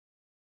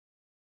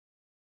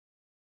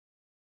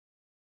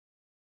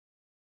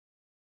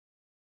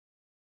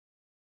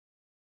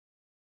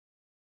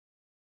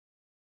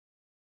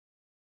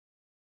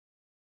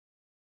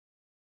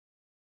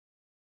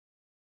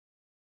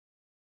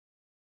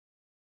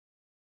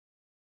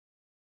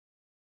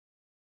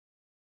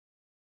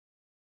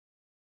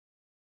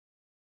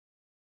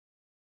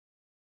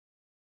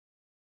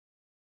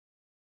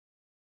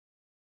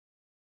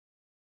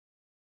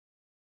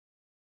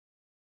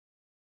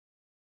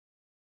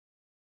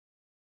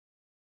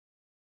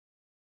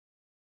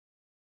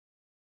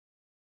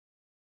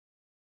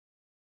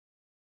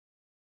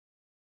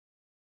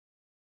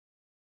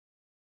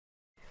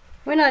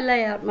When I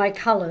lay out my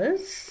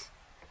colours,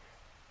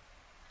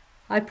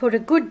 I put a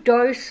good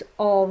dose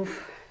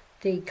of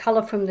the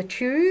colour from the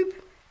tube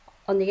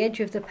on the edge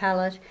of the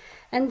palette,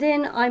 and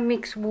then I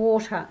mix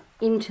water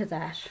into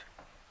that.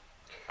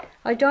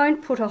 I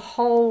don't put a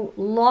whole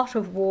lot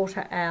of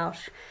water out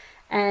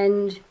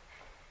and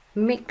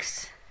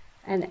mix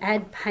and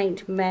add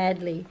paint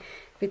madly,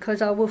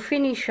 because I will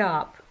finish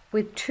up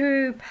with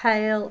too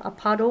pale a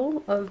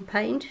puddle of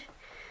paint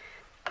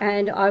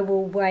and I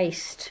will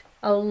waste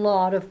a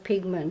lot of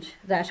pigment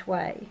that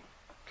way.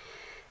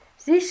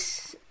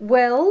 This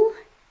well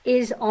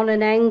is on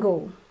an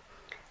angle,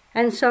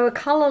 and so a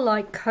colour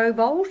like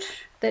cobalt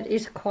that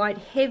is quite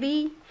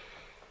heavy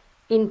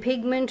in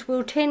pigment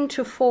will tend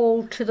to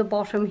fall to the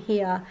bottom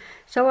here.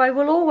 So I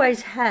will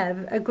always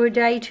have a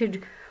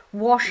gradated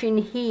wash in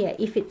here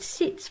if it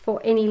sits for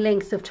any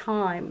length of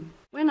time.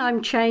 When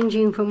I'm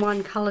changing from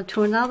one colour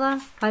to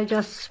another, I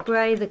just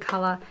spray the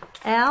colour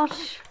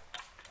out,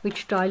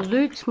 which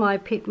dilutes my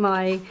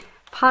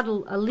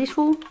puddle a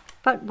little,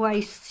 but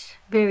wastes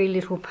very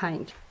little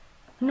paint.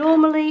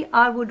 Normally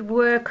I would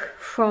work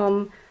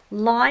from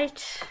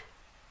light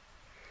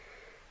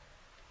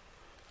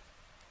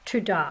to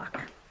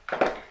dark.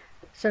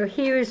 So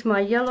here is my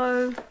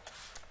yellow.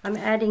 I'm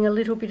adding a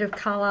little bit of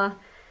colour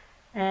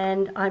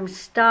and I'm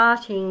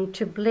starting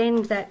to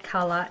blend that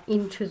colour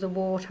into the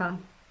water.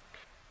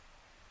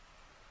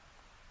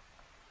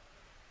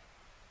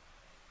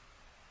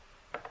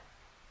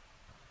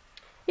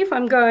 If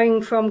I'm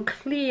going from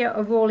clear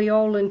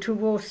aureolin to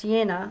raw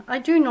sienna, I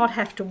do not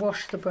have to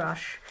wash the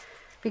brush,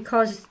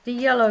 because the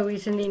yellow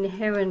is an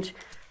inherent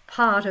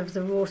part of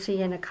the raw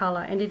sienna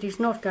colour and it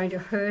is not going to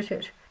hurt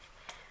it.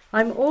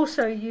 I'm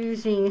also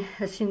using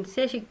a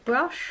synthetic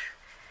brush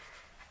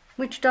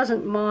which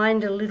doesn't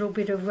mind a little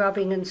bit of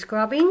rubbing and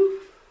scrubbing,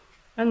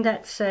 and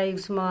that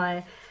saves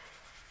my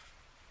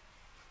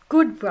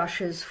good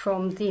brushes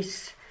from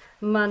this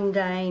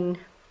mundane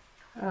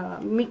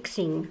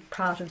mixing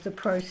part of the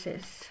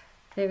process.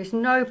 There is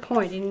no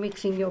point in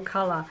mixing your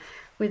colour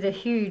with a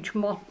huge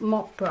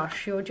mop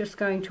brush. You're just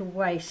going to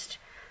waste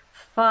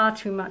far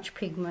too much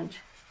pigment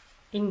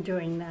in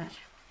doing that.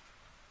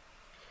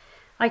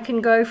 I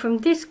can go from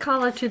this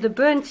colour to the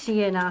burnt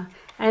sienna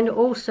and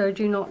also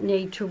do not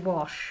need to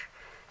wash,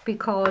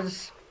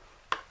 because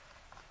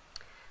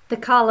the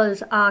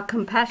colours are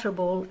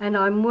compatible and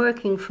I'm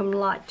working from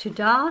light to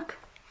dark,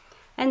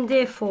 and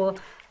therefore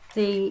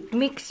the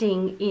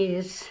mixing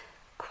is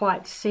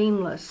quite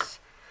seamless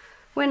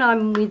when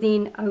I'm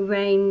within a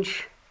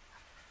range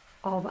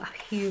of a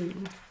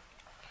hue.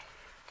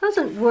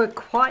 Doesn't work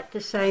quite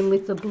the same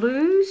with the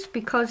blues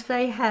because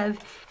they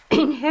have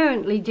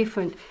inherently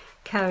different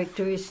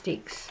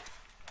characteristics.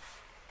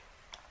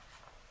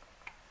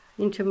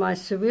 Into my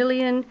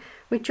cerulean,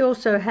 which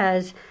also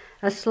has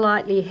a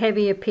slightly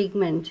heavier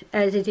pigment,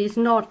 as it is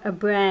not a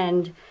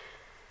brand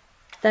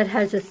that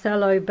has a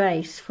phthalo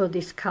base for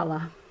this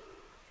colour.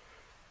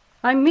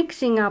 I'm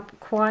mixing up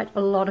quite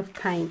a lot of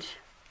paint,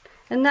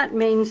 and that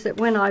means that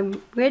when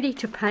I'm ready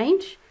to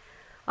paint,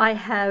 I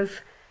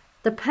have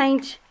the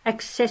paint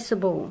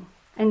accessible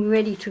and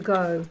ready to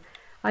go.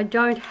 I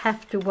don't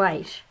have to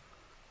wait.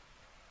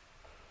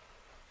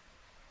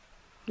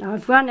 Now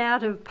I've run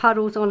out of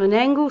puddles on an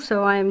angle,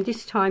 so I am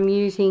this time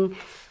using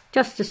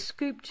just a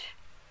scooped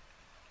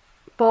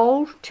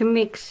bowl to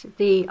mix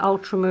the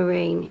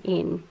ultramarine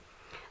in.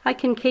 I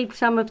can keep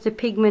some of the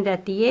pigment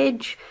at the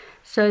edge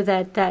so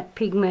that that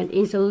pigment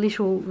is a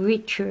little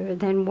richer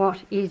than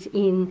what is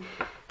in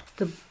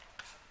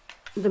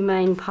the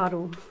main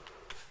puddle.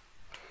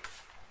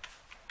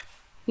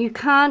 You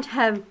can't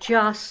have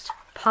just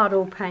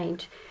puddle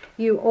paint.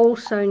 You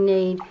also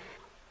need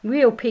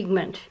real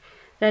pigment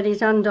that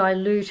is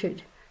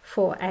undiluted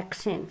for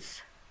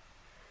accents.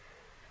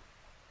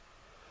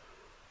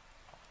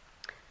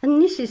 And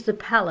this is the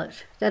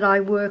palette that I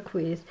work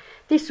with.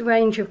 This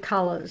range of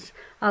colours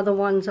are the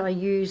ones I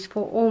use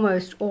for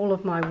almost all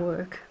of my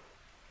work.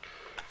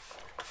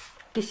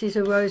 This is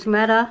a rose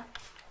madder.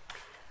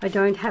 I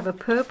don't have a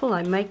purple.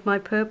 I make my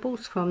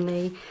purples from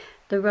the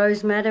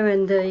rose madder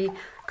and the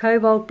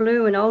cobalt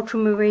blue and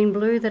ultramarine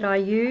blue that I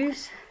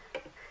use.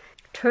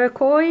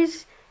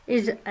 Turquoise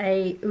is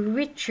a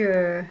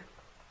richer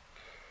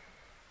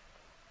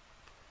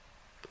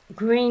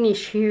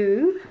greenish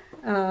hue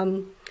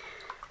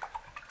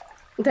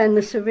than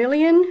the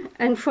cerulean,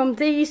 and from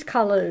these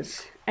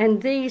colours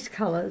and these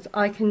colours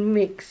I can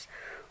mix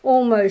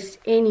almost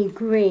any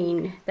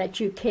green that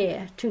you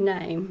care to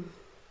name.